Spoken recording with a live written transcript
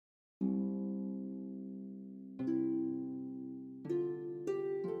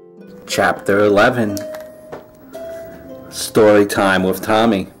Chapter 11, Story Time with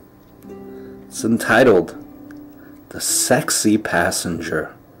Tommy. It's entitled, The Sexy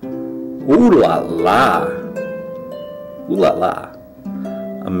Passenger. Ooh la la. Ooh la la.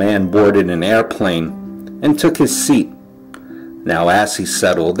 A man boarded an airplane and took his seat. Now as he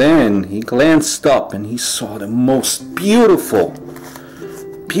settled in, he glanced up and he saw the most beautiful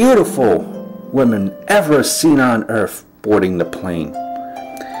women ever seen on earth boarding the plane.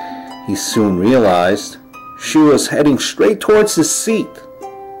 He soon realized she was heading straight towards his seat.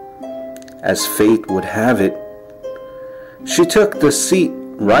 As fate would have it, she took the seat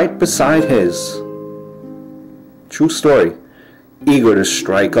right beside his. True story. Eager to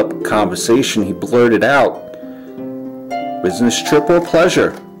strike up a conversation, he blurted out, "Business trip or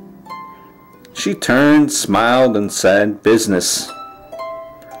pleasure?" She turned, smiled, and said, "Business.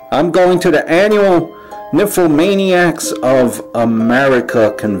 I'm going to the annual Nymphomaniacs of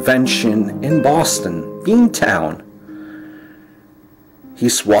America convention in Boston, Beantown." He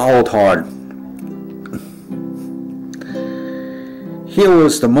swallowed hard. Here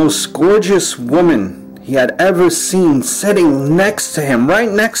was the most gorgeous woman he had ever seen sitting next to him, right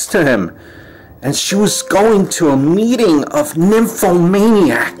next to him. And she was going to a meeting of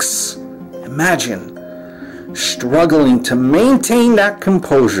nymphomaniacs. Imagine. Struggling to maintain that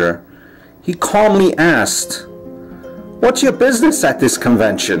composure, he calmly asked, "What's your business at this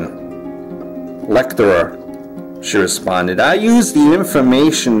convention?" "Lecturer," she responded. "I use the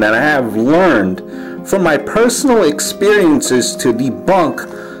information that I have learned from my personal experiences to debunk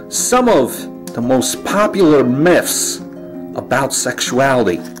some of the most popular myths about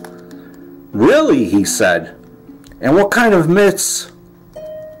sexuality." "Really?" he said. "And what kind of myths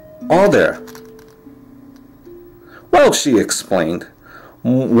are there?" "Well," she explained,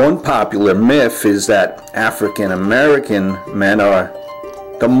 "one popular myth is that African American men are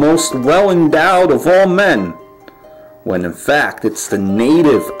the most well-endowed of all men, when in fact it's the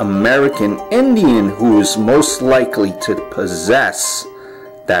Native American Indian who is most likely to possess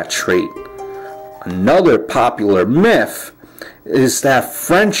that trait. Another popular myth is that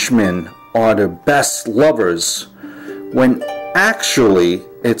Frenchmen are the best lovers, when actually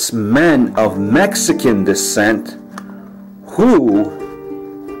it's men of Mexican descent who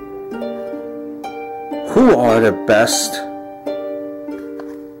are the best.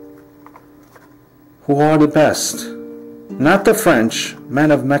 Who are the best? Not the French,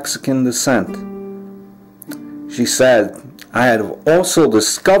 men of Mexican descent." She said, "I had also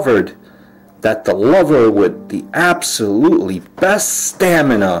discovered that the lover with the absolutely best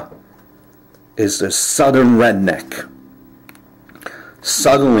stamina is the southern redneck."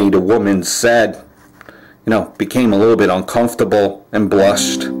 Suddenly the woman said, became a little bit uncomfortable and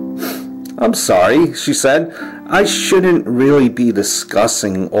blushed. "I'm sorry," she said. "I shouldn't really be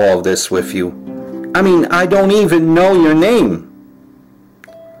discussing all of this with you. I mean, I don't even know your name."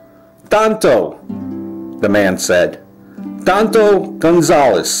 "Tanto," the man said. "Tanto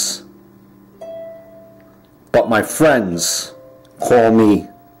Gonzalez. But my friends call me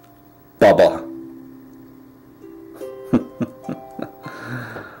Bubba."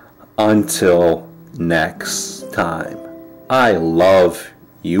 Until next time, I love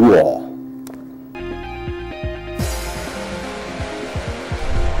you all.